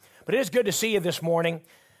But it is good to see you this morning.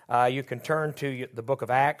 You can turn to the book of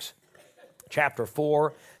Acts, chapter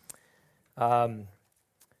 4. I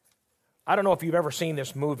don't know if you've ever seen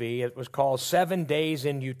this movie. It was called 7 Days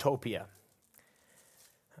in Utopia.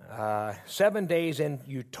 7 Days in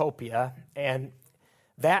Utopia. And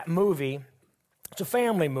that movie, it's a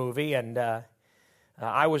family movie, and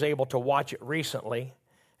I was able to watch it recently.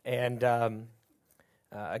 And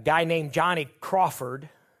a guy named Johnny Crawford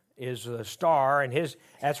is the star, and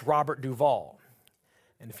that's Robert Duvall.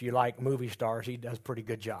 And if you like movie stars, he does a pretty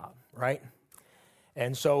good job, right?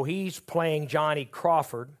 And so he's playing Johnny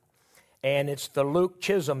Crawford, and it's the Luke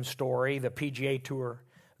Chisholm story, the PGA Tour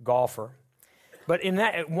golfer. But in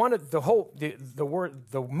that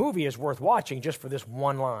the movie is worth watching just for this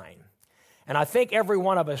one line. And I think every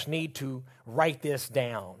one of us need to write this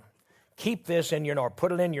down. Keep this in or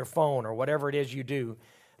put it in your phone or whatever it is you do,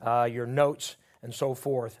 your notes and so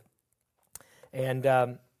forth.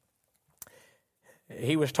 And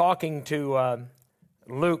he was talking to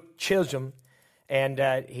Luke Chisholm,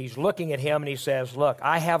 and he's looking at him, and he says, "Look,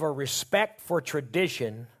 I have a respect for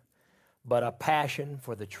tradition, but a passion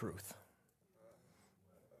for the truth."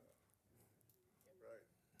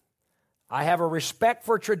 I have a respect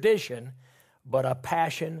for tradition, but a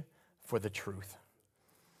passion for the truth.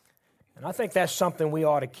 And I think that's something we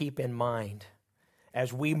ought to keep in mind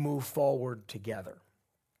as we move forward together.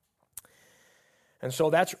 And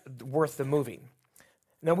so that's worth the movie.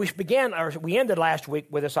 Now we ended last week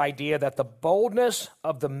with this idea that the boldness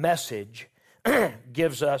of the message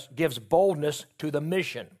gives boldness to the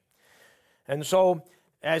mission. And so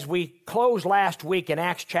as we close last week in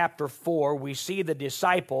Acts chapter 4, we see the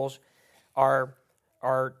disciples are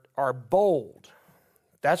bold.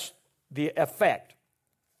 That's the effect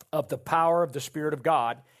of the power of the Spirit of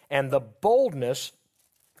God, and the boldness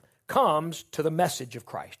comes to the message of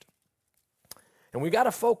Christ. And we've got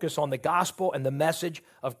to focus on the gospel and the message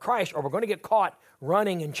of Christ, or we're going to get caught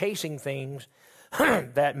running and chasing things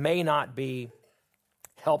that may not be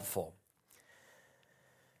helpful.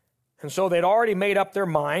 And so they'd already made up their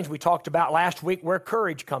minds. We talked about last week where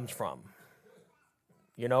courage comes from.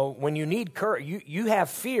 You know, when you need courage, you have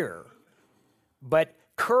fear, but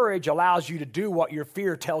courage allows you to do what your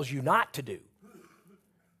fear tells you not to do.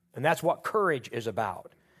 And that's what courage is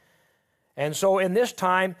about. And so in this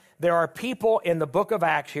time, there are people in the book of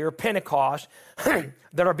Acts here, Pentecost,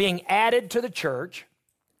 that are being added to the church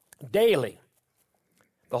daily.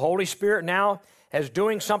 The Holy Spirit now is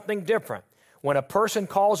doing something different. When a person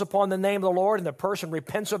calls upon the name of the Lord and the person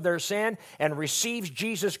repents of their sin and receives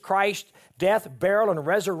Jesus Christ's death, burial, and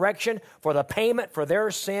resurrection for the payment for their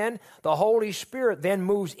sin, the Holy Spirit then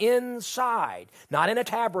moves inside, not in a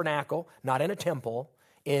tabernacle, not in a temple,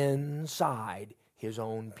 inside his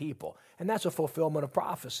own people. And that's a fulfillment of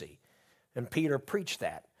prophecy. And Peter preached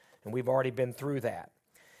that, and we've already been through that.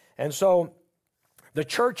 And so the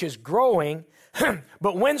church is growing,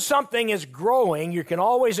 but when something is growing, you can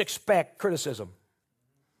always expect criticism.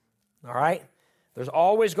 All right? There's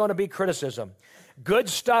always going to be criticism. Good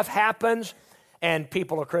stuff happens, and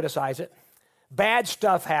people will criticize it. Bad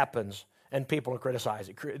stuff happens, and people will criticize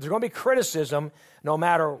it. There's going to be criticism no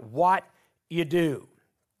matter what you do.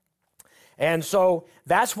 And so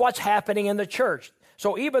that's what's happening in the church.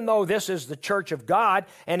 So even though this is the church of God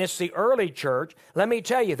and it's the early church, let me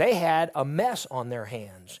tell you, they had a mess on their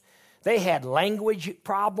hands. They had language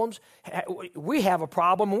problems. We have a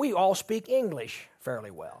problem, and we all speak English fairly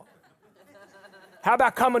well. How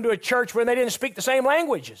about coming to a church where they didn't speak the same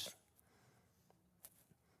languages?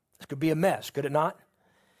 This could be a mess, could it not?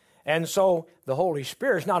 And so the Holy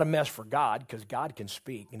Spirit is not a mess for God, because God can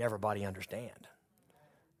speak and everybody understand.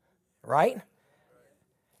 Right?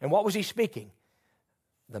 And what was he speaking?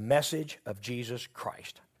 The message of Jesus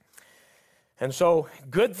Christ. And so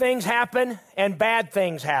good things happen and bad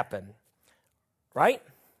things happen. Right?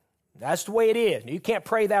 That's the way it is. You can't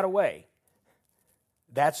pray that away.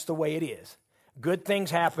 That's the way it is. Good things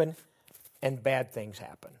happen and bad things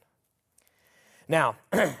happen. Now,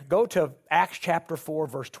 go to Acts chapter 4,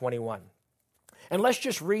 verse 21. And let's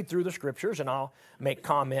just read through the scriptures, and I'll make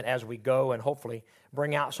comment as we go and hopefully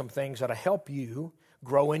bring out some things that'll help you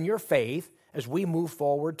grow in your faith as we move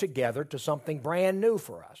forward together to something brand new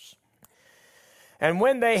for us. And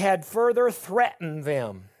when they had further threatened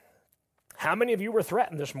them, how many of you were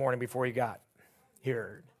threatened this morning before you got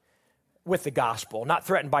here with the gospel? Not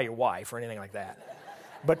threatened by your wife or anything like that,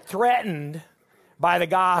 but threatened by the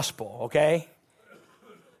gospel, okay?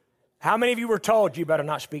 How many of you were told you better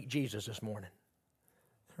not speak Jesus this morning?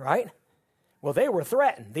 Right? Well, they were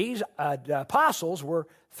threatened. These apostles were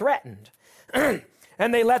threatened.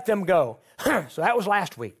 And they let them go. So that was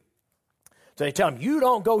last week. So they tell him, you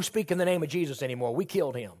don't go speak in the name of Jesus anymore. We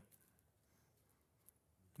killed him.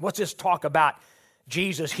 What's this talk about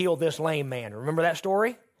Jesus healed this lame man? Remember that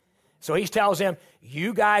story? So he tells them,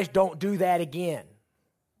 you guys don't do that again.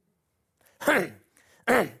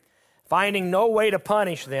 Finding no way to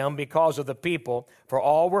punish them because of the people, for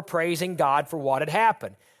all were praising God for what had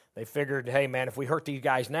happened. They figured, hey, man, if we hurt these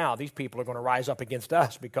guys now, these people are going to rise up against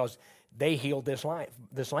us because they healed this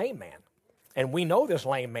lame man. And we know this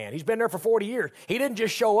lame man. He's been there for 40 years. He didn't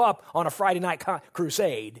just show up on a Friday night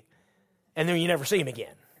crusade and then you never see him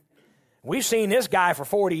again. We've seen this guy for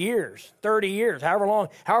 40 years, 30 years,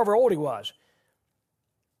 however old he was.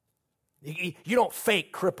 You don't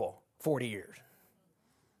fake cripple 40 years,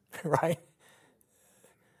 right?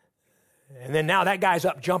 And then now that guy's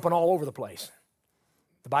up jumping all over the place.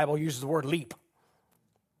 The Bible uses the word leap.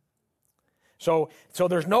 So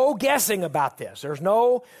there's no guessing about this. There's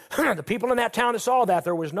no, the people in that town that saw that,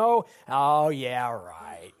 there was no, oh yeah,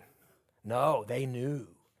 right. No, they knew.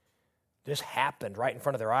 This happened right in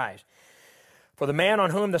front of their eyes. For the man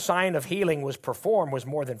on whom the sign of healing was performed was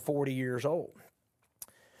more than 40 years old.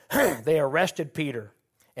 They arrested Peter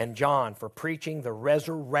and John for preaching the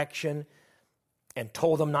resurrection and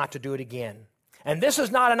told them not to do it again. And this is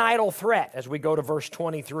not an idle threat as we go to verse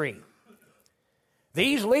 23.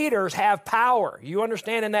 These leaders have power. You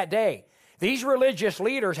understand, in that day, these religious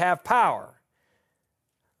leaders have power.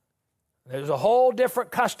 There's a whole different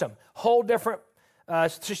custom, whole different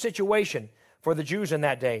situation for the Jews in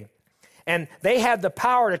that day. And they had the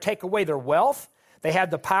power to take away their wealth. They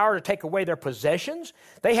had the power to take away their possessions.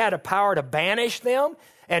 They had a power to banish them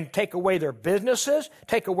and take away their businesses,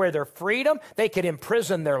 take away their freedom. They could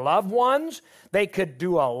imprison their loved ones. They could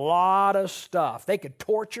do a lot of stuff. They could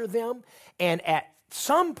torture them. And at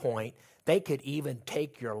some point, they could even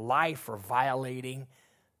take your life for violating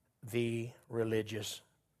the religious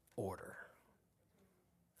order.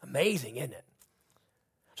 Amazing, isn't it?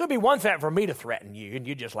 So it'd be one thing for me to threaten you, and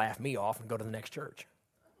you just laugh me off and go to the next church.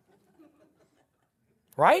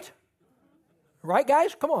 Right? Right,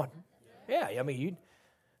 guys? Come on. Yeah, I mean, you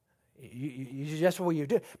that's what you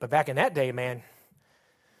do. But back in that day, man,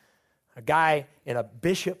 a guy and a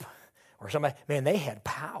bishop or somebody, man, they had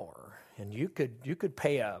power, and you could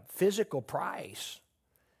pay a physical price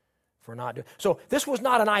for not doing. So this was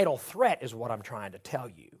not an idle threat, is what I'm trying to tell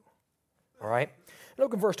you. All right?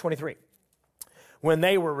 Look at verse 23. When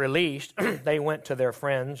they were released, they went to their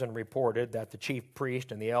friends and reported that the chief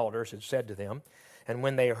priest and the elders had said to them. And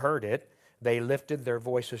when they heard it, they lifted their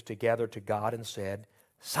voices together to God and said,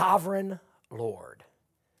 Sovereign Lord.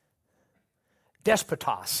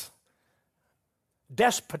 Despotos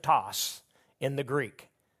in the Greek.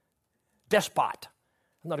 Despot.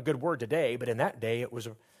 Not a good word today, but in that day it was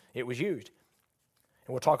used.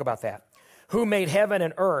 And we'll talk about that. Who made heaven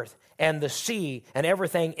and earth and the sea and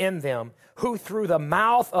everything in them, who through the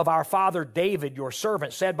mouth of our father David, your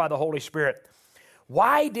servant, said by the Holy Spirit,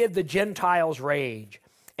 why did the Gentiles rage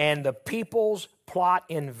and the peoples plot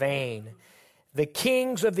in vain? The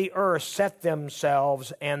kings of the earth set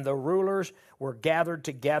themselves, and the rulers were gathered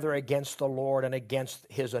together against the Lord and against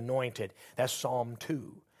his anointed. That's Psalm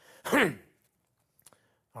 2.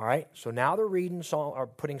 All right, so now they're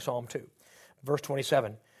putting Psalm 2. Verse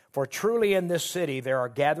 27. For truly in this city there are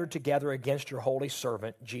gathered together against your holy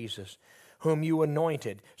servant, Jesus, whom you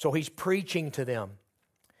anointed. So he's preaching to them.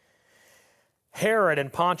 Herod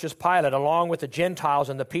and Pontius Pilate, along with the Gentiles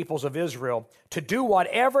and the peoples of Israel, to do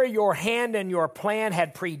whatever your hand and your plan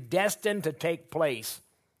had predestined to take place.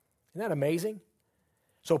 Isn't that amazing?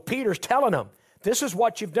 So Peter's telling them, this is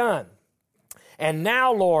what you've done. And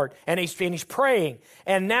now, Lord, and he's praying,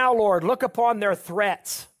 and now, Lord, look upon their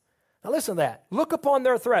threats. Now listen to that. Look upon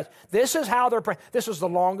their threats. This is how they're praying. This is the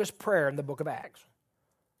longest prayer in the book of Acts.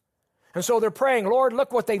 And so they're praying, Lord,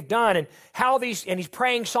 look what they've done, and he's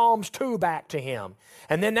praying Psalms 2 back to him.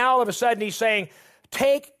 And then now all of a sudden he's saying,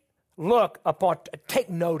 take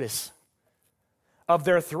notice of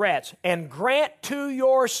their threats and grant to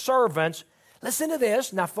your servants. Listen to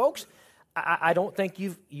this. Now, folks, I don't think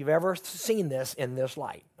you've ever seen this in this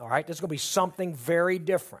light. All right? This is going to be something very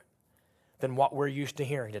different than what we're used to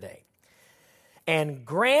hearing today. And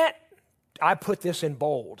grant, I put this in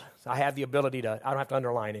bold. I have the ability to, I don't have to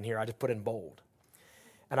underline in here. I just put in bold.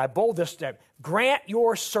 And I bold this step. Grant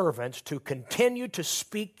your servants to continue to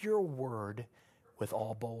speak your word with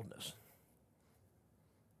all boldness.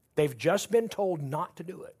 They've just been told not to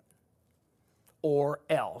do it. Or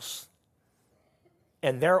else.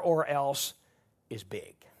 And their or else is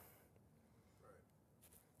big.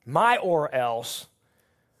 My or else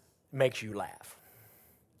makes you laugh.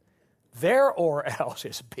 Their or else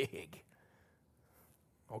is big.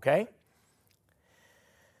 Okay?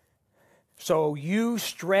 So you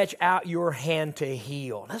stretch out your hand to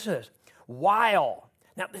heal. Listen to this.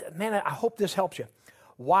 Now, man, I hope this helps you.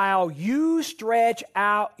 While you stretch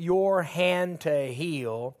out your hand to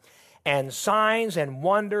heal, and signs and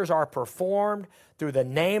wonders are performed through the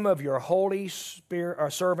name of your Holy Spirit, or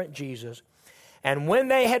servant Jesus. And when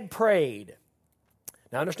they had prayed,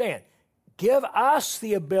 now understand, give us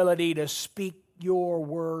the ability to speak your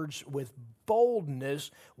words with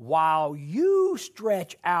boldness while you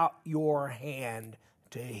stretch out your hand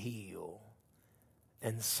to heal,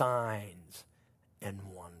 and signs and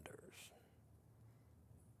wonders.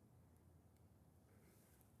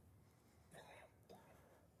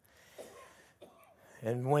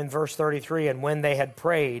 And when, verse 33, and when they had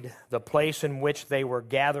prayed, the place in which they were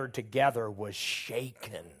gathered together was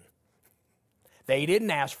shaken. They didn't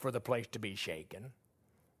ask for the place to be shaken.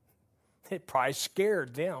 It probably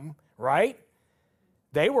scared them, right?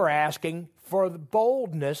 They were asking for the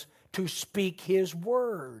boldness to speak his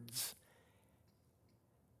words.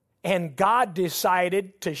 And God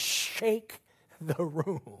decided to shake the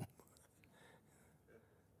room.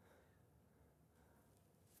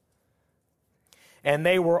 And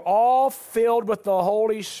they were all filled with the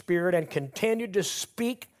Holy Spirit and continued to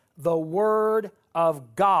speak the word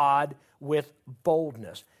of God with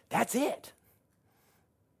boldness. That's it.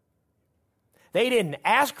 They didn't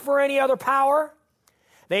ask for any other power.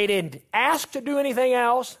 They didn't ask to do anything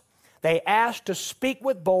else. They asked to speak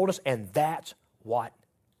with boldness, and that's what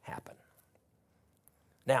happened.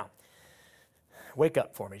 Now, wake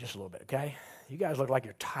up for me just a little bit, okay? You guys look like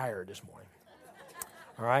you're tired this morning.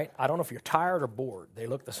 All right? I don't know if you're tired or bored. They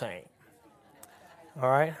look the same. All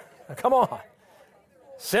right? Now, come on.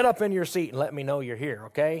 Sit up in your seat and let me know you're here,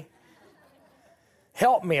 okay?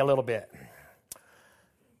 Help me a little bit.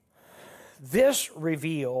 This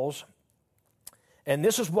reveals, and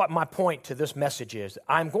this is what my point to this message is.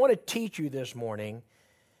 I'm going to teach you this morning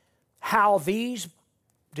how these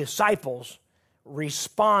disciples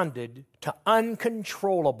responded to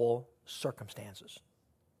uncontrollable circumstances.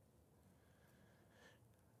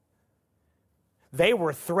 They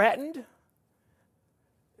were threatened.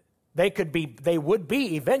 They would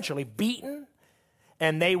be eventually beaten,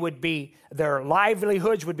 and their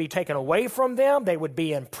livelihoods would be taken away from them. They would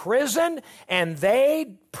be in prison, and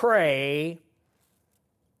they'd pray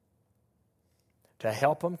to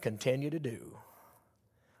help them continue to do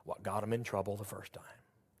what got them in trouble the first time.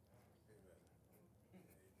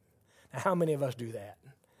 Now, how many of us do that?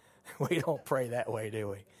 We don't pray that way, do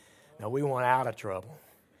we? No, we want out of trouble.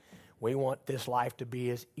 We want this life to be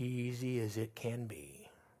as easy as it can be.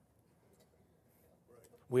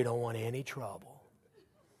 We don't want any trouble,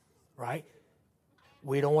 right?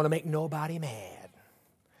 We don't want to make nobody mad.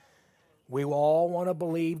 We all want to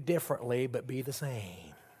believe differently but be the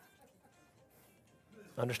same.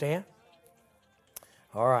 Understand?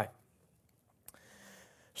 All right.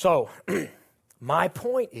 So, my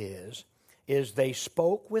point is they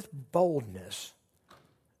spoke with boldness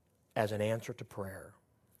as an answer to prayer.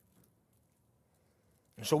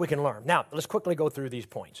 So we can learn. Now, let's quickly go through these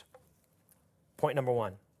points. Point number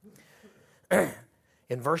 1.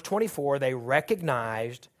 In verse 24, they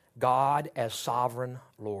recognized God as sovereign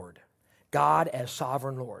Lord. God as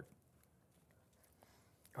sovereign Lord.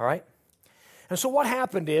 All right? And so what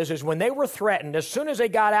happened is when they were threatened, as soon as they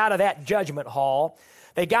got out of that judgment hall,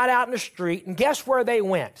 they got out in the street, and guess where they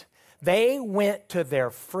went? They went to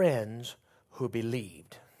their friends who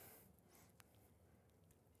believed.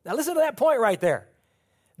 Now listen to that point right there.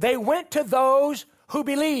 They went to those who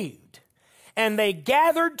believed, and they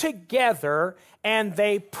gathered together, and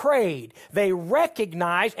they prayed. They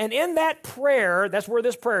recognized, and in that prayer, that's where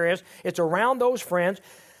this prayer is, it's around those friends,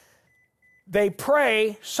 they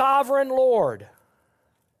pray, Sovereign Lord.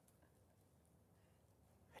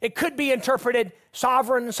 It could be interpreted,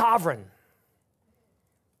 Sovereign, Sovereign.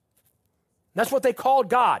 That's what they called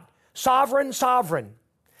God, Sovereign, Sovereign.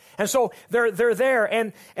 And so they're there,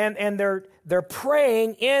 and they're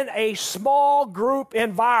praying in a small group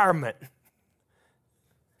environment.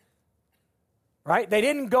 Right? They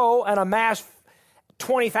didn't go and amass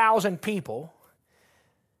 20,000 people.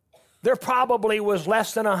 There probably was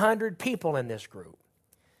less than 100 people in this group.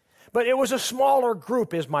 But it was a smaller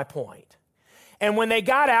group, is my point. And when they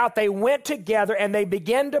got out, they went together and they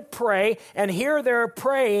began to pray, and here they're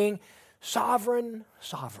praying, Sovereign,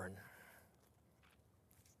 Sovereign.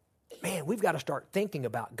 Man, we've got to start thinking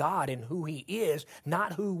about God and who He is,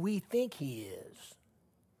 not who we think He is.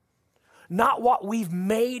 Not what we've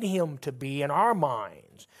made Him to be in our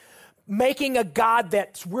minds. Making a God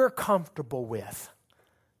that we're comfortable with.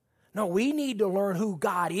 No, we need to learn who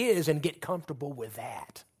God is and get comfortable with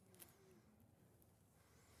that.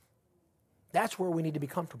 That's where we need to be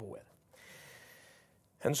comfortable with.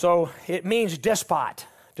 And so it means despot,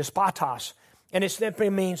 despotos. And it simply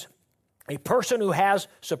means a person who has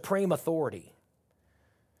supreme authority,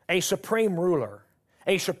 a supreme ruler,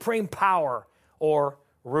 a supreme power or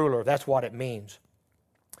ruler. That's what it means.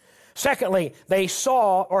 Secondly, they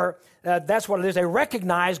saw, that's what it is, they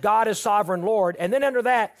recognized God as sovereign Lord. And then under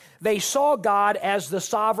that, they saw God as the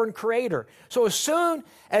sovereign creator. So as soon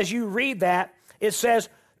as you read that, it says,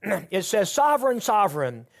 sovereign,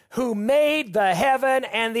 sovereign, who made the heaven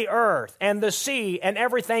and the earth and the sea and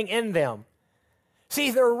everything in them.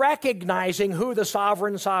 See, they're recognizing who the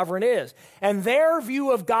sovereign is. And their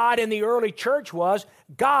view of God in the early church was,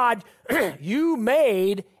 God, you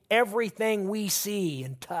made everything we see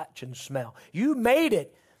and touch and smell. You made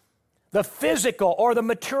it, the physical or the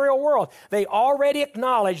material world. They already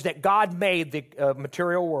acknowledged that God made the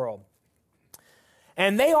material world.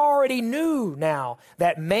 And they already knew now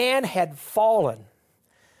that man had fallen.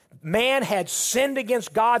 Man had sinned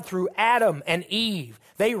against God through Adam and Eve.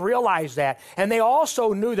 They realized that. And they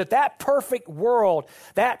also knew that that perfect world,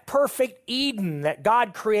 that perfect Eden that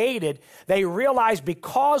God created, they realized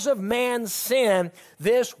because of man's sin,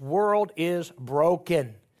 this world is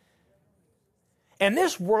broken. And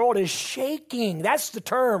this world is shaking. That's the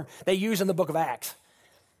term they use in the book of Acts.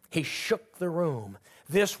 He shook the room.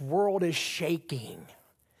 This world is shaking.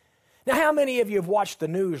 Now, how many of you have watched the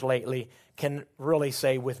news lately can really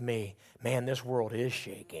say with me, man, this world is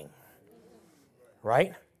shaking?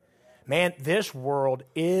 Right? Man, this world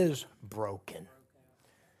is broken.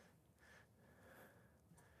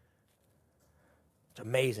 It's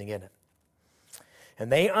amazing, isn't it?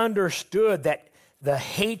 And they understood that the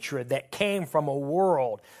hatred that came from a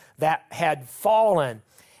world that had fallen.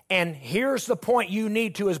 And here's the point you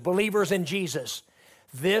need to as believers in Jesus.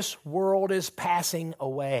 This world is passing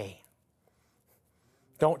away.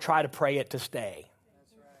 Don't try to pray it to stay.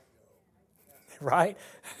 Right?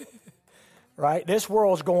 Right? This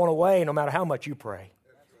world's going away no matter how much you pray.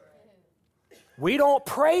 We don't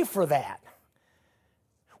pray for that.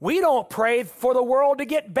 We don't pray for the world to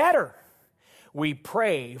get better. We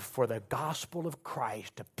pray for the gospel of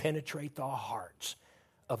Christ to penetrate the hearts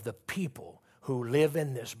of the people who live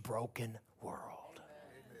in this broken world.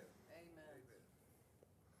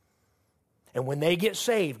 And when they get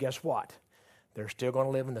saved, guess what? They're still going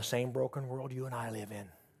to live in the same broken world you and I live in.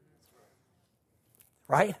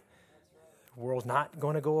 Right? The world's not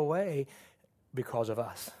going to go away because of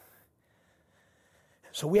us.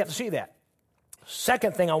 So we have to see that.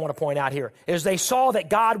 Second thing I want to point out here is they saw that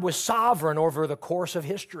God was sovereign over the course of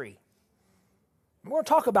history. We're going to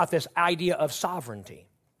talk about this idea of sovereignty.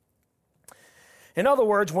 In other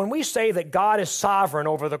words, when we say that God is sovereign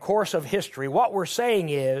over the course of history, what we're saying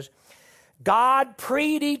is God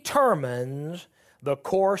predetermines the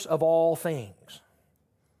course of all things.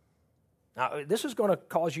 Now, this is going to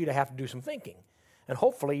cause you to have to do some thinking. And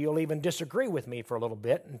hopefully you'll even disagree with me for a little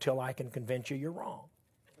bit until I can convince you you're wrong.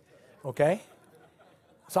 Okay?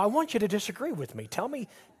 So I want you to disagree with me. Tell me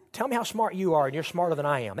how smart you are, and you're smarter than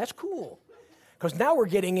I am. That's cool. Because now we're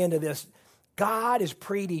getting into this. God has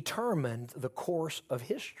predetermined the course of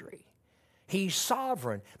history. He's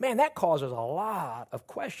sovereign. Man, that causes a lot of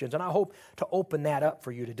questions, and I hope to open that up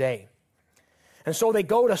for you today. And so they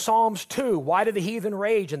go to Psalms 2. Why do the heathen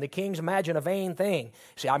rage and the kings imagine a vain thing?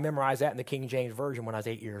 See, I memorized that in the King James Version when I was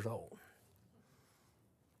 8 years old.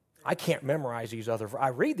 I can't memorize these other, I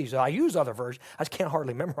read these, I use other versions. I just can't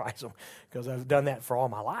hardly memorize them because I've done that for all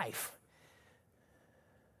my life.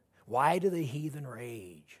 Why do the heathen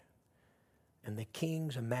rage and the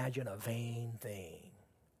kings imagine a vain thing?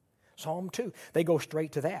 Psalm 2, they go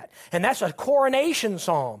straight to that. And that's a coronation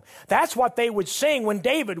psalm. That's what they would sing when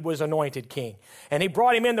David was anointed king. And he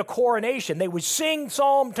brought him in the coronation. They would sing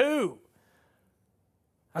Psalm 2.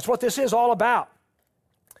 That's what this is all about.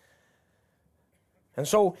 And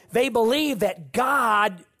so they believe that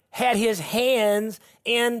God had his hands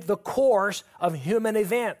in the course of human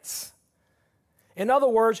events. In other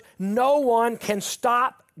words, no one can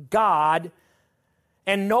stop God,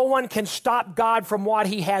 and no one can stop God from what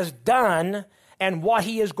he has done and what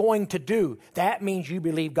he is going to do. That means you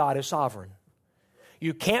believe God is sovereign.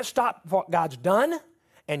 You can't stop what God's done,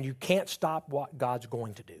 and you can't stop what God's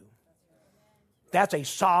going to do. That's a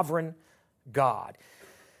sovereign God.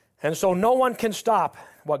 And so no one can stop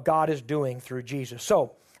what God is doing through Jesus.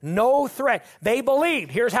 So, no threat. They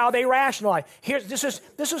believed. Here's how they rationalize. This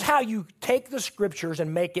is how you take the scriptures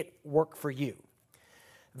and make it work for you.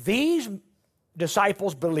 These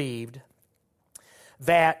disciples believed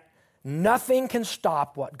that nothing can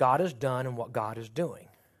stop what God has done and what God is doing.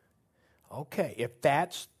 Okay, if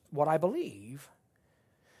that's what I believe,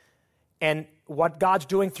 and what God's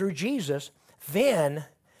doing through Jesus, then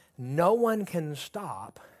no one can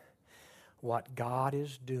stop what God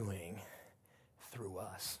is doing through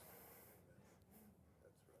us.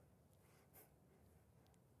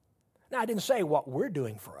 Now, I didn't say what we're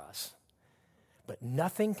doing for us, but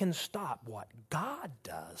nothing can stop what God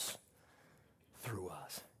does through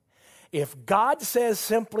us. If God says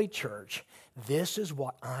simply, church, this is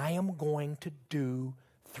what I am going to do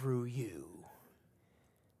through you,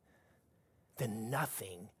 then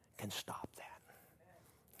nothing can stop that.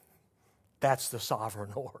 That's the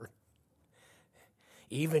sovereign Lord.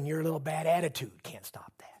 Even your little bad attitude can't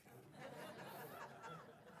stop that.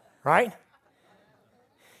 Right?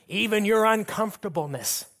 Even your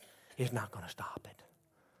uncomfortableness is not going to stop it.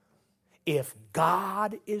 If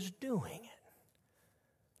God is doing it,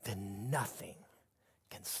 then nothing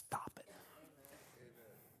can stop it.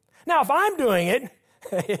 Now, if I'm doing it,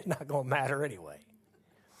 it's not going to matter anyway.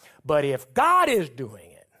 But if God is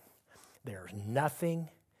doing it, there's nothing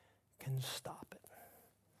can stop it.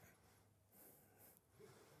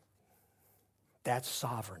 That's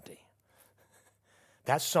sovereignty.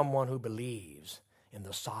 That's someone who believes in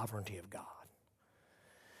the sovereignty of God.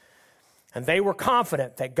 And they were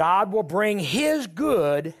confident that God will bring His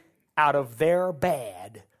good out of their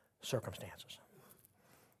bad circumstances.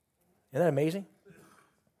 Isn't that amazing?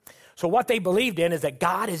 So what they believed in is that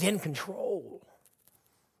God is in control.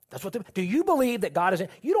 That's what do you believe that God is in?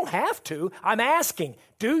 You don't have to. I'm asking,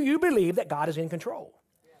 do you believe that God is in control?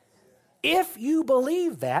 If you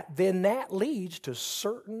believe that, then that leads to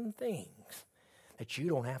certain things that you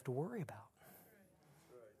don't have to worry about.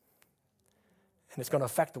 And it's going to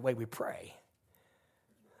affect the way we pray.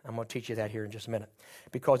 I'm going to teach you that here in just a minute,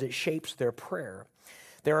 because it shapes their prayer.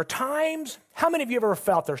 There are times, how many of you have ever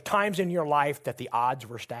felt there's times in your life that the odds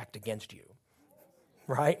were stacked against you?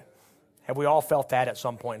 Right? Have we all felt that at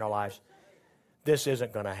some point in our lives? This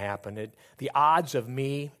isn't going to happen. The odds of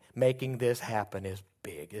me making this happen is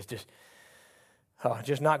big. It's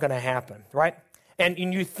just not going to happen, right? And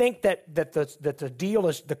you think that the deal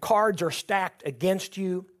is, the cards are stacked against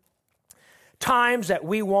you. Times that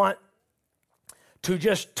we want to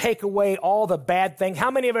just take away all the bad things.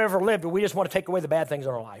 How many have ever lived where we just want to take away the bad things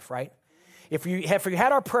in our life, right? If you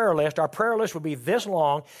had our prayer list would be this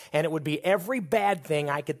long, and it would be every bad thing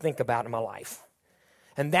I could think about in my life.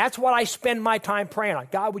 And that's what I spend my time praying on.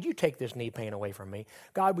 God, would you take this knee pain away from me?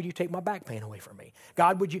 God, would you take my back pain away from me?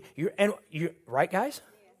 God, would you right, guys?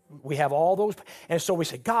 We have all those. And so we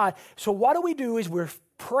say, God, so what do is we're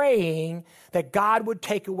praying that God would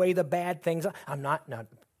take away the bad things.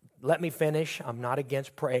 Let me finish. I'm not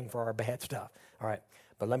against praying for our bad stuff. All right.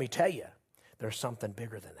 But let me tell you, there's something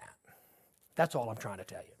bigger than that. That's all I'm trying to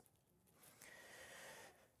tell you.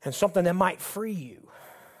 And something that might free you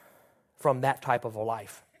from that type of a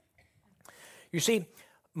life. You see,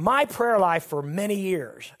 my prayer life for many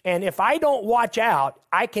years, and if I don't watch out,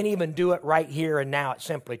 I can even do it right here and now at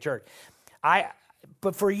Simply Church.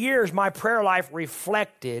 But for years, my prayer life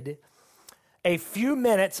reflected a few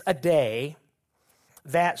minutes a day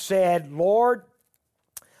that said, Lord,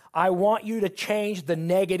 I want you to change the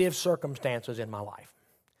negative circumstances in my life.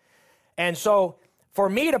 And so for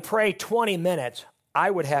me to pray 20 minutes,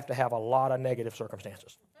 I would have to have a lot of negative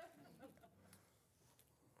circumstances.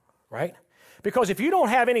 Right? Because if you don't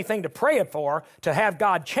have anything to pray for to have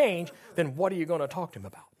God change, then what are you going to talk to Him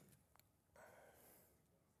about?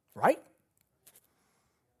 Right?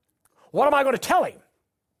 What am I going to tell Him?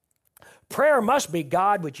 Prayer must be,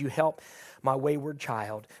 God, would you help my wayward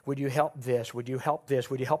child? Would you help this? Would you help this?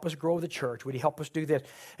 Would you help us grow the church? Would you help us do this?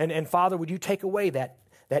 And Father, would you take away that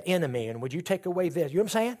enemy? And would you take away this? You know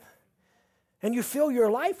what I'm saying? And you fill your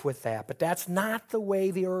life with that. But that's not the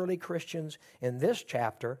way the early Christians in this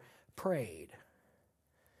chapter prayed.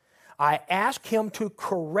 I ask Him to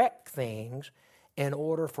correct things in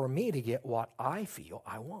order for me to get what I feel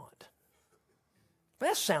I want.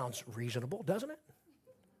 That sounds reasonable, doesn't it?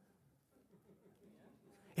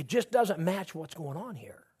 It just doesn't match what's going on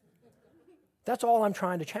here. That's all I'm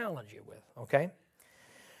trying to challenge you with, okay?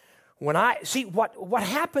 When I see what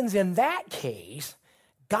happens in that case,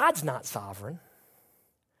 God's not sovereign.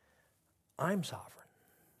 I'm sovereign.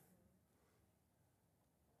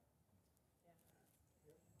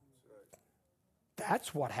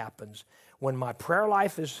 That's what happens when my prayer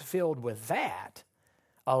life is filled with that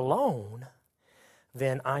alone.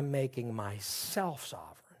 Then I'm making myself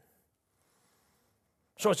sovereign.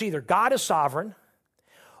 So it's either God is sovereign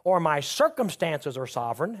or my circumstances are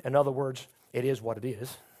sovereign. In other words, it is what it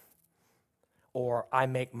is. Or I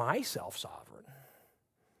make myself sovereign.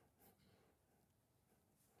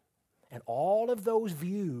 And all of those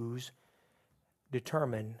views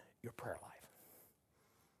determine your prayer life.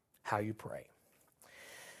 How you pray.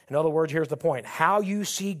 In other words, here's the point. How you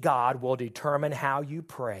see God will determine how you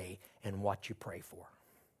pray and what you pray for.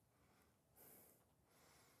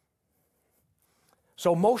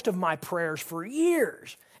 So most of my prayers for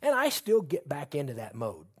years, and I still get back into that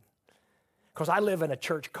mode, because I live in a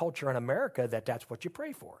church culture in America that's what you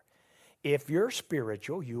pray for. If you're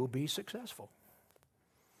spiritual, you will be successful.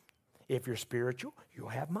 If you're spiritual, you'll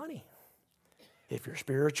have money. If you're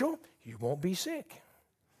spiritual, you won't be sick.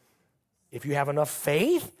 If you have enough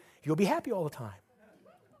faith, you'll be happy all the time.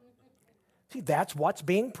 See, that's what's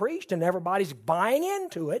being preached, and everybody's buying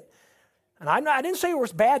into it. And I didn't say it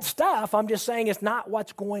was bad stuff. I'm just saying it's not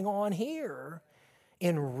what's going on here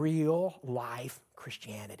in real life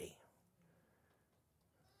Christianity.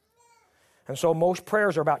 And so most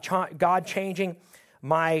prayers are about God changing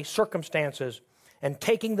my circumstances and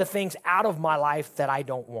taking the things out of my life that I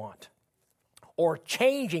don't want, or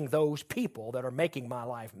changing those people that are making my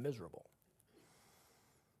life miserable.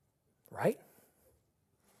 Right?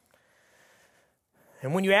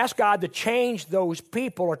 And when you ask God to change those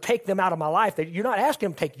people or take them out of my life, you're not asking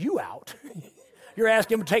Him to take you out. You're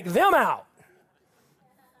asking Him to take them out.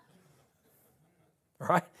 All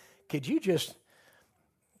right? Could you just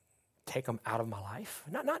take them out of my life?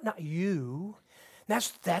 Not you.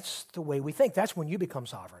 That's the way we think. That's when you become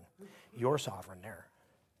sovereign. You're sovereign there.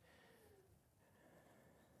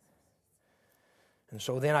 And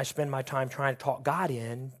so then I spend my time trying to talk God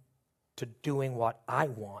in to doing what I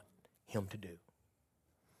want Him to do.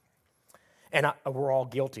 And we're all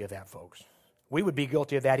guilty of that, folks. We would be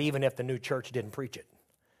guilty of that even if the new church didn't preach it.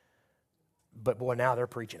 But boy, now they're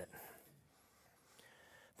preaching it.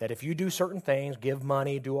 That if you do certain things, give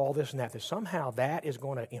money, do all this and that somehow that is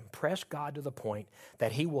going to impress God to the point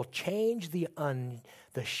that He will change the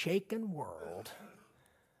shaken world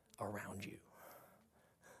around you.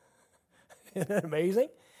 Isn't that amazing?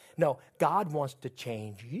 No, God wants to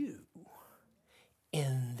change you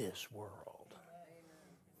in this world.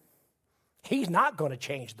 He's not going to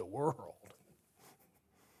change the world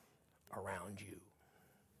around you.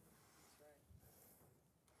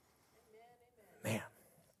 Man,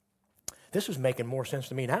 this is making more sense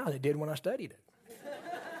to me now than it did when I studied it.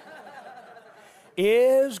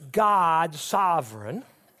 Is God sovereign?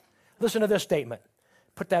 Listen to this statement.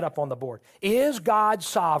 Put that up on the board. Is God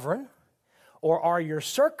sovereign, or are your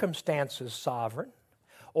circumstances sovereign,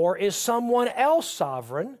 or is someone else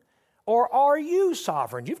sovereign, or are you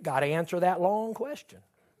sovereign? You've got to answer that long question.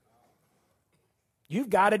 You've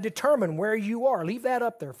got to determine where you are. Leave that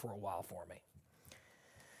up there for a while for me.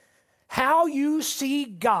 How you see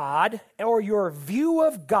God or your view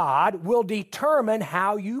of God will determine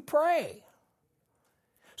how you pray.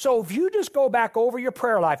 So if you just go back over your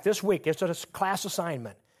prayer life this week, it's a class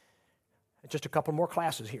assignment. It's just a couple more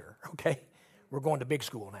classes here, okay? We're going to big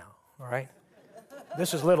school now, all right?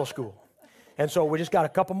 This is little school. And so we just got a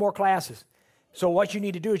couple more classes. So what you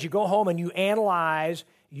need to do is you go home and you analyze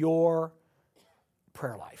your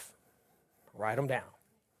prayer life. Write them down.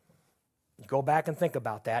 Go back and think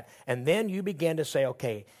about that. And then you begin to say,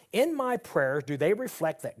 okay, in my prayers, do they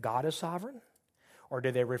reflect that God is sovereign? Or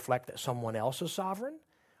do they reflect that someone else is sovereign?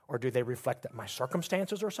 Or do they reflect that my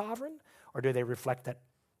circumstances are sovereign? Or do they reflect that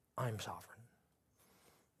I'm sovereign?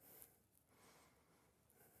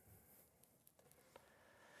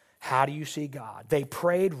 How do you see God? They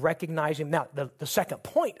prayed recognizing. Now, the second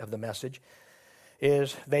point of the message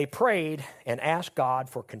is they prayed and asked God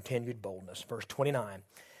for continued boldness. Verse 29.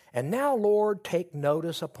 And now, Lord, take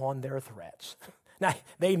notice upon their threats. Now,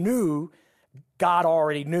 they knew, God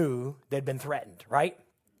already knew they'd been threatened, right?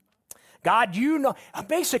 God, you know.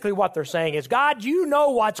 Basically what they're saying is, God, you know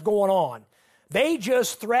what's going on. They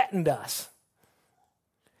just threatened us.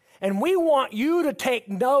 And we want you to take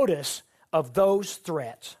notice of those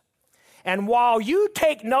threats. And while you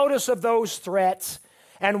take notice of those threats,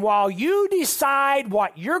 and while you decide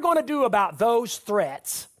what you're going to do about those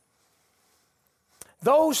threats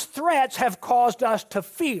have caused us to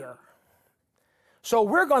fear. So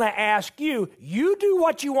we're going to ask you, you do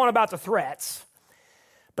what you want about the threats,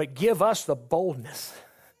 but give us the boldness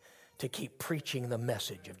to keep preaching the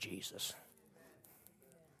message of Jesus.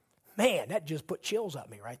 Man, that just put chills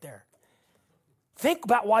up me right there. Think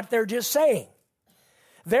about what they're just saying.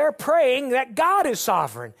 They're praying that God is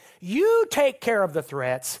sovereign. You take care of the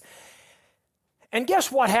threats. And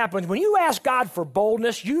guess what happens? When you ask God for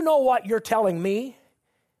boldness, you know what you're telling me?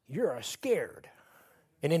 You're a scared.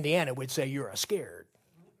 In Indiana, we'd say you're a scared.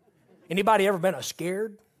 Anybody ever been a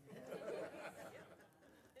scared?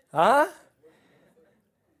 Huh?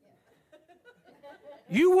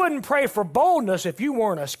 You wouldn't pray for boldness if you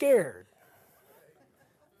weren't a scared.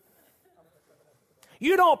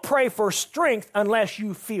 You don't pray for strength unless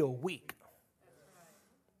you feel weak.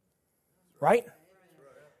 Right?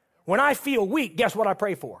 When I feel weak, guess what I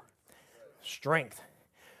pray for? Strength.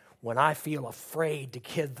 When I feel afraid to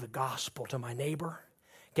give the gospel to my neighbor,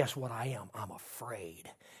 guess what I am? I'm afraid.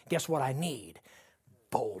 Guess what I need?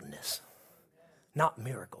 Boldness. Not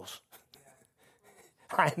miracles.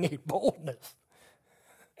 I need boldness.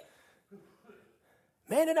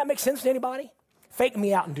 Man, did that make sense to anybody? Fake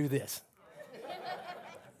me out and do this.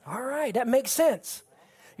 All right, that makes sense.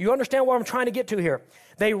 You understand what I'm trying to get to here?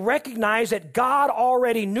 They recognize that God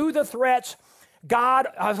already knew the threats. God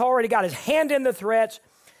has already got his hand in the threats.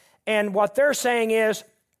 And what they're saying is,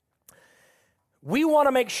 we want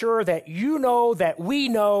to make sure that you know that we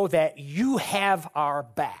know that you have our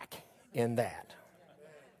back in that.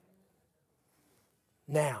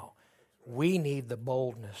 Now, we need the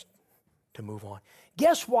boldness to move on.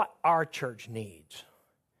 Guess what our church needs?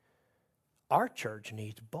 Our church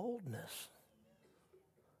needs boldness.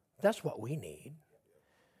 That's what we need.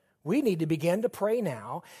 We need to begin to pray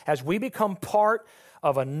now as we become part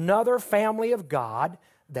of another family of God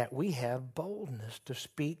that we have boldness to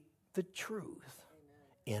speak the truth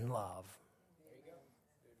in love.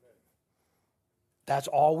 That's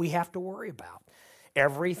all we have to worry about.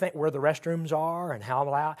 Everything, where the restrooms are and how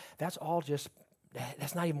loud, that's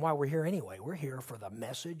not even why we're here anyway. We're here for the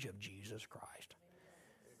message of Jesus Christ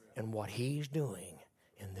and what he's doing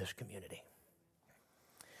in this community.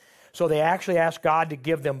 So they actually asked God to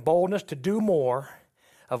give them boldness to do more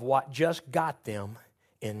of what just got them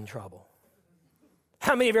in trouble.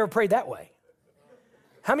 How many of you ever prayed that way?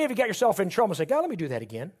 How many of you got yourself in trouble and say, God, let me do that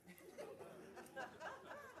again?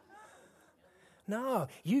 No,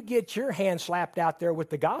 you get your hand slapped out there with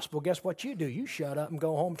the gospel, guess what you do? You shut up and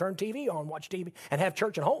go home, turn TV on, watch TV, and have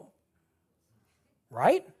church at home.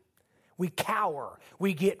 Right? We cower,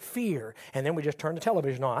 we get fear, and then we just turn the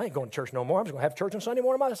television on. I ain't going to church no more. I'm just going to have church on Sunday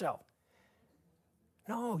morning myself.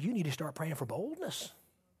 No, you need to start praying for boldness.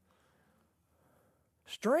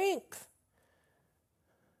 Strength.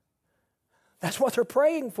 That's what they're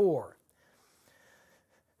praying for.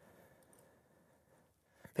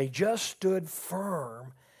 They just stood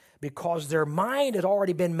firm because their mind had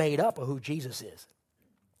already been made up of who Jesus is.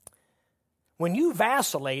 When you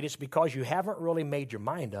vacillate, it's because you haven't really made your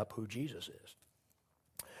mind up who Jesus is.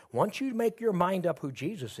 Once you make your mind up who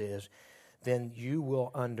Jesus is, then you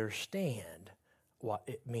will understand what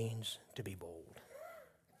it means to be bold.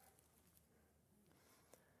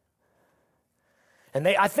 And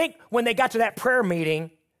I think when they got to that prayer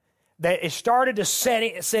meeting, that it started to set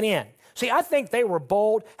in. See, I think they were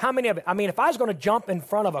bold. How many of it? I mean, if I was going to jump in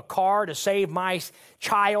front of a car to save my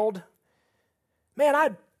child,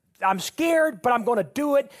 man, I'm scared, but I'm going to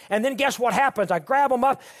do it. And then guess what happens? I grab them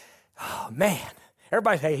up. Oh, man.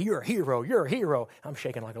 Everybody say, hey, you're a hero. You're a hero. I'm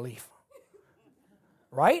shaking like a leaf.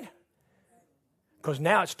 Right? Because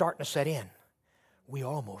now it's starting to set in. We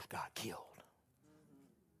almost got killed.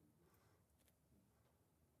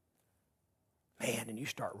 Man, and you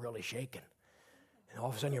start really shaking. And all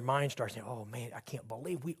of a sudden your mind starts saying, oh, man, I can't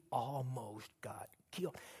believe we almost got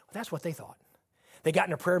killed. Well, that's what they thought. They got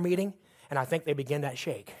in a prayer meeting, and I think they began that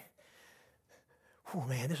shake. Oh,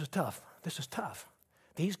 man, this is tough. This is tough.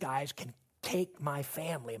 These guys can take my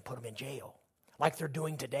family and put them in jail like they're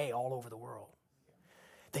doing today all over the world.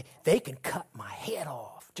 They can cut my head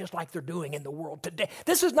off just like they're doing in the world today.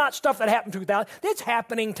 This is not stuff that happened 2,000. It's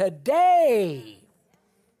happening today.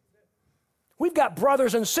 We've got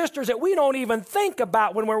brothers and sisters that we don't even think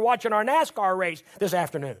about when we're watching our NASCAR race this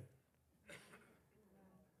afternoon.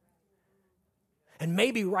 And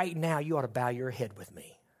maybe right now you ought to bow your head with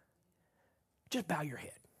me. Just bow your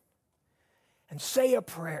head and say a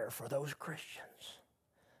prayer for those Christians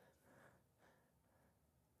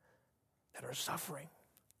that are suffering.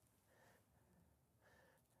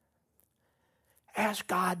 Ask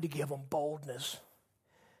God to give them boldness.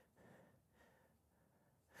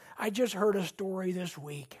 I just heard a story this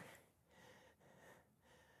week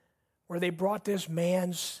where they brought this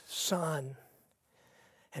man's son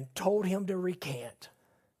and told him to recant.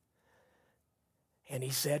 And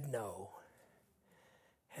he said no.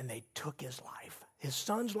 And they took his life, his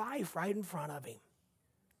son's life, right in front of him.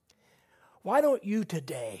 Why don't you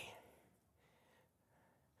today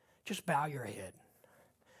just bow your head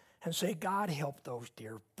and say, God, help those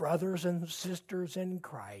dear brothers and sisters in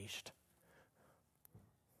Christ.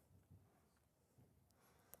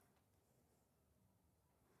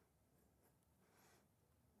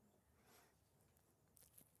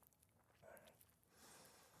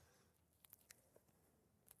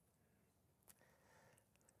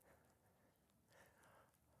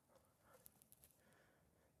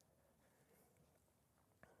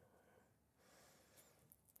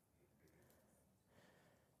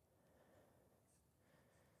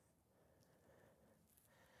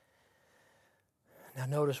 Now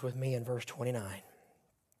notice with me in verse 29.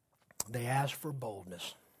 They ask for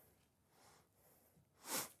boldness.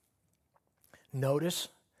 Notice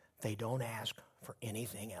they don't ask for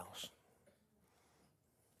anything else.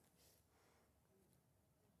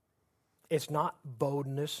 It's not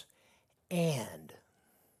boldness and.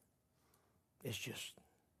 It's just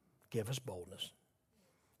give us boldness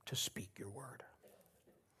to speak your word.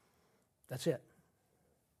 That's it.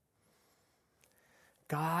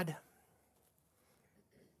 God,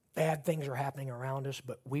 bad things are happening around us,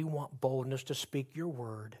 but we want boldness to speak your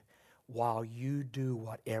word while you do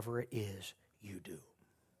whatever it is you do.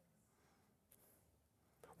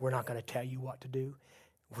 We're not going to tell you what to do.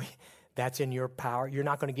 That's in your power. You're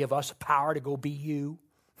not going to give us power to go be you.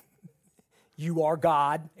 You are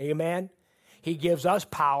God. Amen. He gives us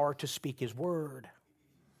power to speak his word,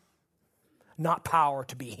 not power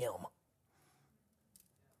to be him.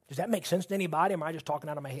 Does that make sense to anybody? Or am I just talking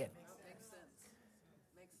out of my head? Makes sense.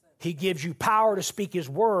 He gives you power to speak his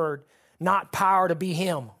word, not power to be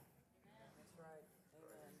him. That's right.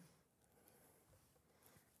 Amen.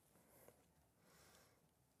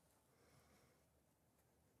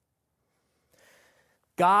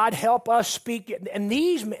 God, help us speak. And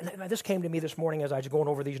this came to me this morning as I was going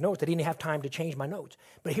over these notes. I didn't have time to change my notes.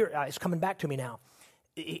 But here, it's coming back to me now.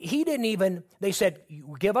 They said,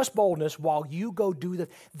 give us boldness while you go do the.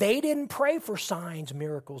 They didn't pray for signs,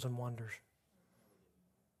 miracles, and wonders.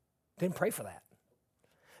 They didn't pray for that.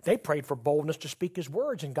 They prayed for boldness to speak his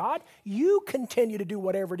words. And God, you continue to do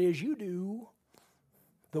whatever it is you do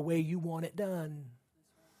the way you want it done.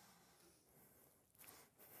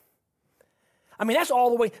 I mean, that's all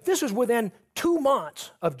the way. This is within 2 months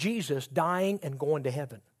of Jesus dying and going to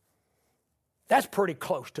heaven. That's pretty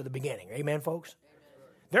close to the beginning. Amen, folks? Amen.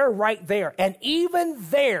 They're right there. And even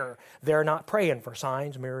there, they're not praying for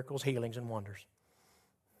signs, miracles, healings, and wonders.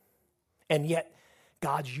 And yet,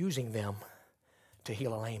 God's using them to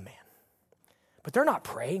heal a lame man. But they're not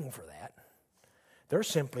praying for that. They're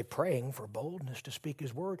simply praying for boldness to speak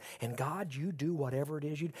his word. And God, you do whatever it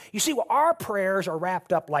is you do. You see, well, our prayers are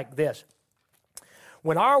wrapped up like this.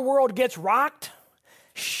 When our world gets rocked,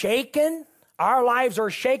 shaken, our lives are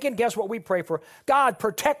shaken, guess what we pray for? God,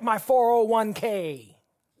 protect my 401k.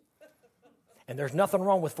 And there's nothing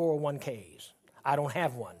wrong with 401ks. I don't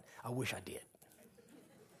have one. I wish I did.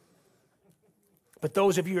 But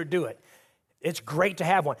those of you who do it, it's great to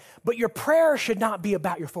have one. But your prayer should not be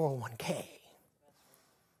about your 401k.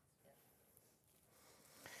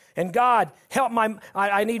 And God, help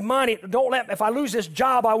I need money. If I lose this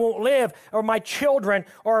job, I won't live. Or my children,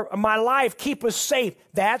 or my life, keep us safe.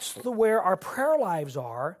 That's where our prayer lives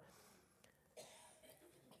are.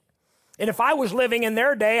 And if I was living in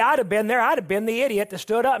their day, I'd have been there. I'd have been the idiot that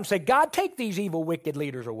stood up and said, God, take these evil, wicked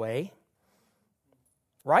leaders away.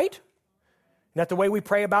 Right? Isn't that the way we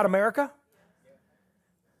pray about America?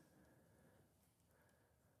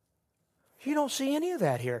 You don't see any of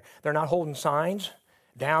that here. They're not holding signs.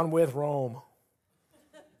 Down with Rome.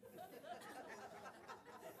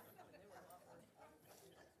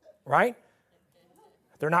 Right?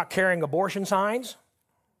 They're not carrying abortion signs.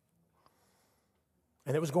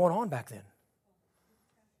 And it was going on back then.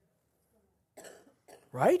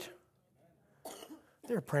 Right?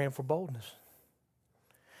 They're praying for boldness.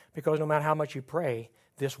 Because no matter how much you pray,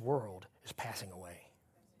 this world is passing away.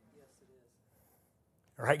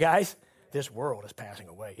 All right, guys? This world is passing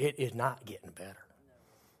away. It is not getting better.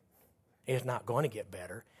 It's not going to get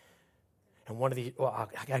better. And one of these, I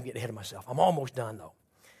got to get ahead of myself. I'm almost done, though.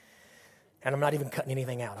 And I'm not even cutting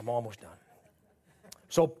anything out. I'm almost done.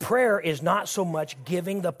 So prayer is not so much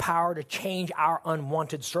giving the power to change our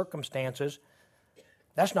unwanted circumstances.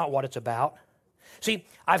 That's not what it's about. See,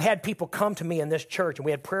 I've had people come to me in this church, and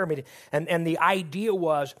we had prayer meeting, and the idea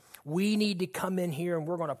was we need to come in here, and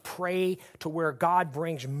we're going to pray to where God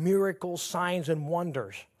brings miracles, signs, and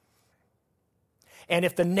wonders. And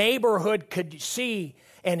if the neighborhood could see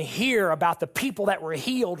and hear about the people that were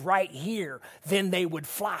healed right here, then they would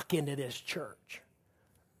flock into this church.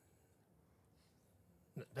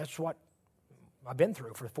 That's what I've been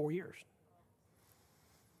through for 4 years.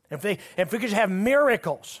 If we could just have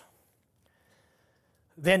miracles,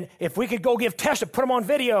 then if we could go give tests, put them on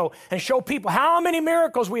video and show people how many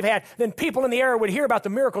miracles we've had, then people in the area would hear about the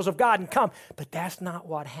miracles of God and come. But that's not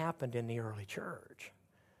what happened in the early church.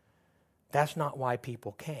 That's not why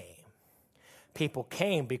people came. People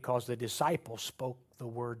came because the disciples spoke the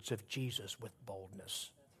words of Jesus with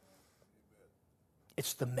boldness.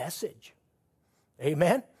 It's the message.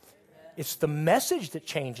 Amen? It's the message that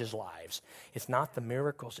changes lives. It's not the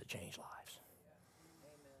miracles that change lives.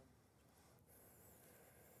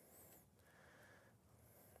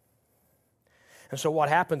 And so what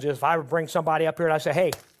happens is if I would bring somebody up here and I say,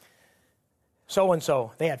 hey,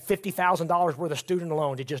 so-and-so, they had $50,000 worth of student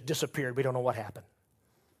loans. It just disappeared. We don't know what happened.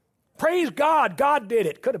 Praise God, God did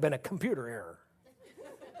it. Could have been a computer error.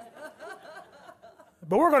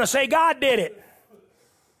 But we're going to say God did it.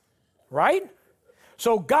 Right?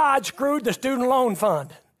 So God screwed the student loan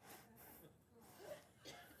fund.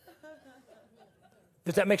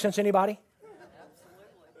 Does that make sense to anybody?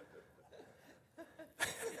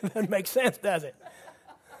 Doesn't make sense, does it?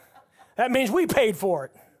 That means we paid for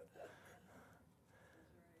it.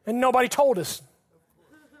 And nobody told us.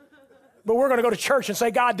 But we're going to go to church and say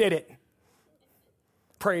God did it.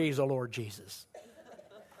 Praise the Lord Jesus.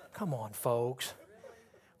 Come on, folks.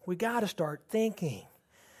 We got to start thinking.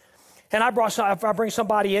 And I bring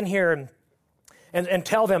somebody in here and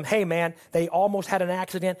tell them, hey, man, they almost had an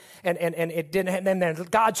accident and it didn't, and then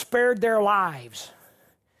God spared their lives.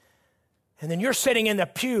 And then you're sitting in the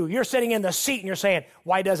pew, you're sitting in the seat, and you're saying,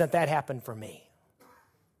 why doesn't that happen for me?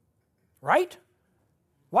 Right?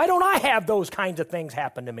 Why don't I have those kinds of things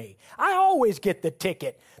happen to me? I always get the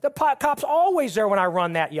ticket. The cop's always there when I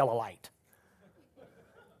run that yellow light.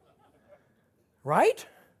 Right?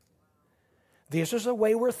 This is the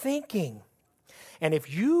way we're thinking. And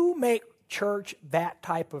if you make church that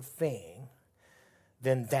type of thing,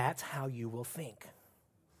 then that's how you will think.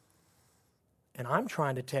 And I'm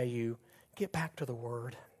trying to tell you, get back to the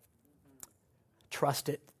Word. Trust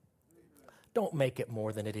it. Don't make it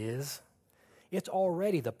more than it is. It's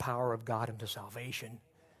already the power of God unto salvation.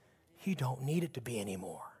 You don't need it to be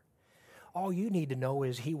anymore. All you need to know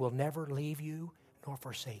is He will never leave you nor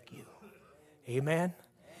forsake you. Amen?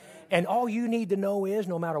 And all you need to know is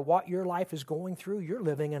no matter what your life is going through, you're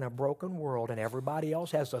living in a broken world and everybody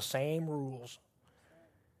else has the same rules.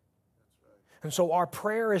 And so our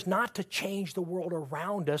prayer is not to change the world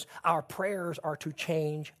around us. Our prayers are to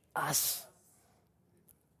change us.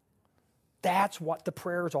 That's what the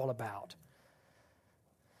prayer is all about.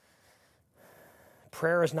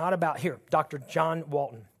 Prayer is not about, here, Dr. John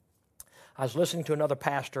Walton. I was listening to another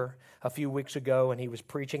pastor a few weeks ago, and he was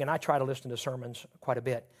preaching, and I try to listen to sermons quite a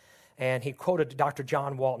bit. And he quoted Dr.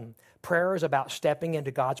 John Walton, prayer is about stepping into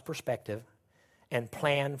God's perspective and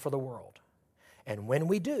plan for the world. And when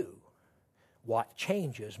we do, what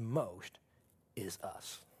changes most is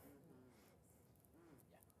us.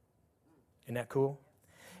 Isn't that cool?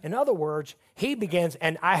 In other words, he begins,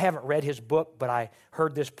 and I haven't read his book, but I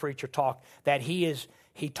heard this preacher talk, that he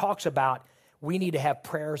talks about we need to have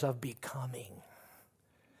prayers of becoming,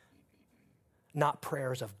 not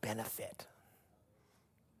prayers of benefit.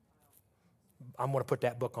 I'm going to put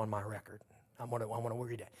that book on my record. I'm going to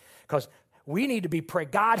read that. Because we need to be praying,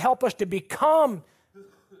 God, help us to become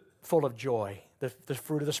full of joy, the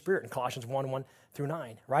fruit of the Spirit in Colossians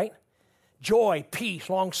 1:1-9, right? Joy, peace,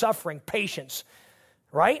 long-suffering, patience,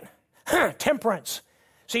 right? Temperance.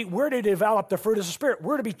 See, we're to develop the fruit of the Spirit.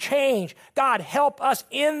 We're to be changed. God, help us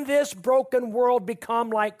in this broken world become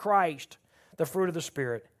like Christ, the fruit of the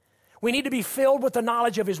Spirit. We need to be filled with the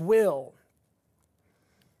knowledge of His will.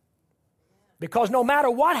 Because no matter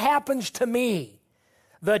what happens to me,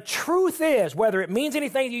 the truth is, whether it means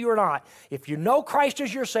anything to you or not, if you know Christ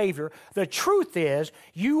as your Savior, the truth is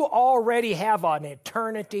you already have an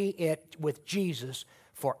eternity with Jesus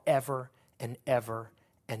forever and ever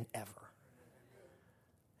and ever.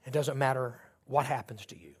 It doesn't matter what happens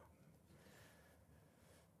to you.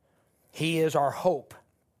 He is our hope.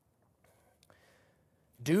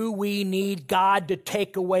 Do we need God to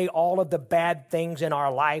take away all of the bad things in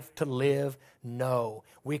our life to live? No.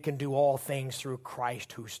 We can do all things through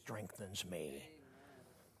Christ who strengthens me.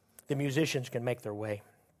 The musicians can make their way.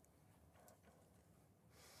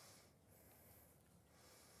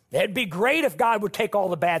 It'd be great if God would take all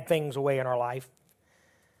the bad things away in our life.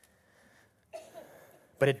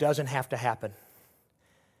 But it doesn't have to happen.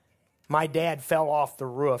 My dad fell off the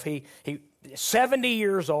roof. He 70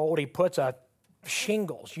 years old, he puts a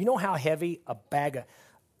shingles. You know how heavy a bag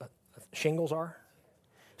of shingles are?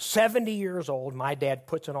 70 years old, my dad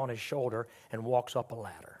puts it on his shoulder and walks up a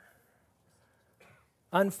ladder.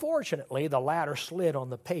 Unfortunately, the ladder slid on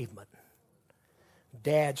the pavement.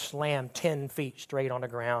 Dad slammed 10 feet straight on the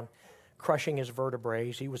ground, crushing his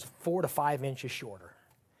vertebrae. He was 4 to 5 inches shorter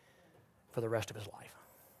for the rest of his life.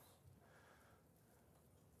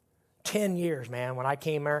 10 years, man. When I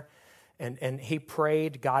came there and he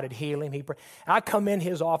prayed, God had healed him. I come in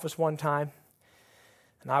his office one time,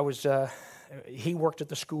 and I was... he worked at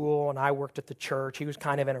the school, and I worked at the church. He was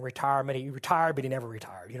kind of in a retirement. He retired, but he never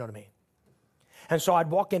retired. You know what I mean? And so I'd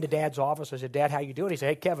walk into Dad's office. I said, Dad, how you doing? He said,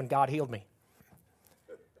 hey, Kevin, God healed me.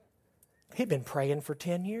 He'd been praying for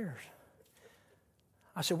 10 years.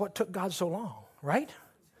 I said, what took God so long? Right?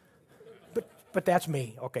 But that's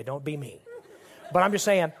me. Okay, don't be me. But I'm just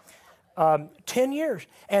saying, 10 years.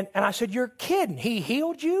 And I said, you're kidding. He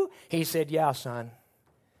healed you? He said, yeah, son.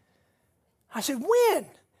 I said, when?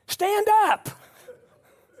 Stand up.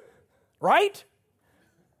 Right?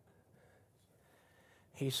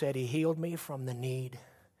 He said he healed me from the need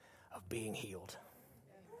of being healed.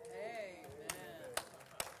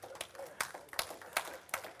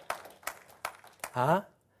 Huh?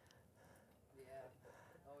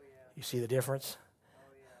 You see the difference?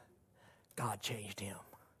 God changed him.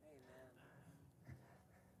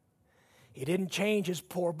 He didn't change his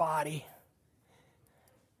poor body,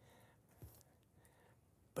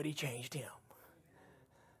 but he changed him.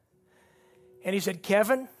 And he said,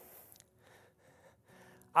 Kevin,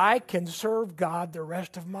 I can serve God the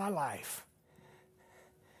rest of my life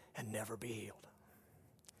and never be healed.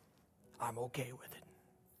 I'm okay with it.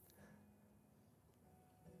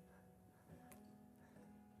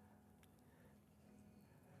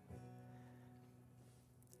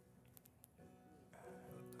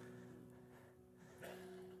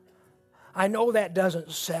 I know that doesn't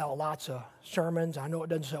sell lots of sermons. I know it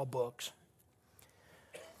doesn't sell books.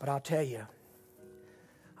 But I'll tell you,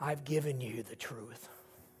 I've given you the truth.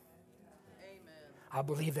 Amen. I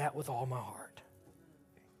believe that with all my heart.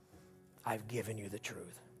 I've given you the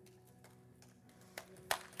truth.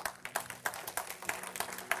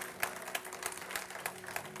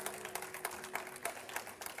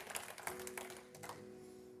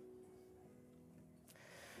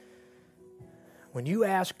 When you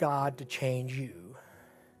ask God to change you,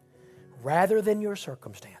 rather than your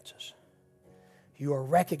circumstances, you are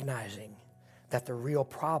recognizing that the real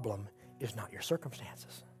problem is not your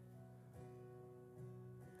circumstances.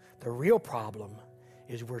 The real problem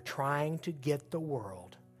is we're trying to get the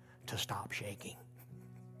world to stop shaking.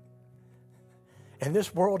 And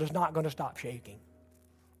this world is not going to stop shaking.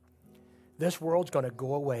 This world's going to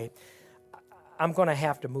go away. I'm going to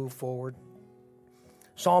have to move forward.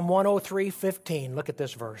 Psalm 103:15. Look at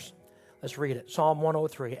this verse. Let's read it. Psalm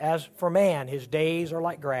 103. As for man, his days are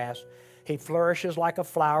like grass. He flourishes like a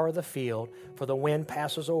flower of the field, for the wind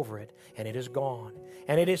passes over it, and it is gone.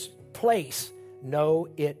 And it is place, know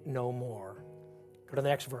it no more. Go to the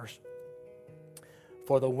next verse.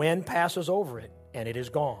 For the wind passes over it, and it is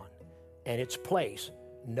gone, and its place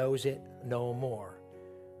knows it no more.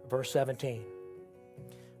 Verse 17.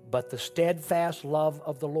 But the steadfast love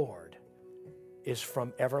of the Lord is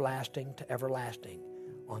from everlasting to everlasting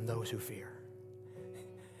on those who fear.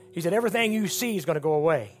 He said, everything you see is going to go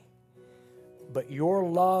away, but your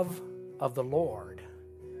love of the Lord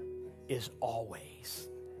is always.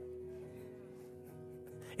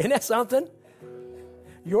 Isn't that something?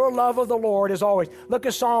 Your love of the Lord is always. Look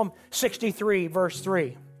at Psalm 63, verse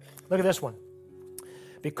 3. Look at this one.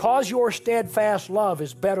 Because your steadfast love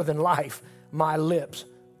is better than life, my lips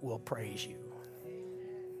will praise you.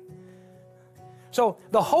 So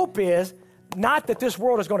the hope is not that this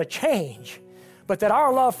world is going to change, but that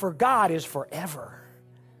our love for God is forever.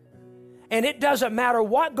 And it doesn't matter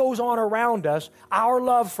what goes on around us, our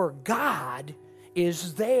love for God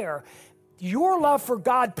is there. Your love for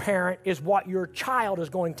God, parent, is what your child is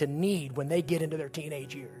going to need when they get into their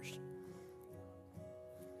teenage years.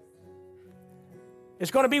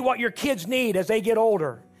 It's going to be what your kids need as they get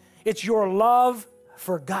older. It's your love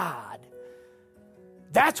for God.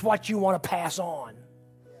 That's what you want to pass on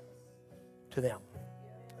to them,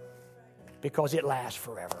 because it lasts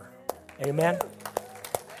forever. Amen?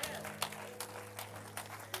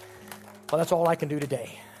 Well, that's all I can do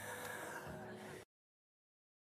today.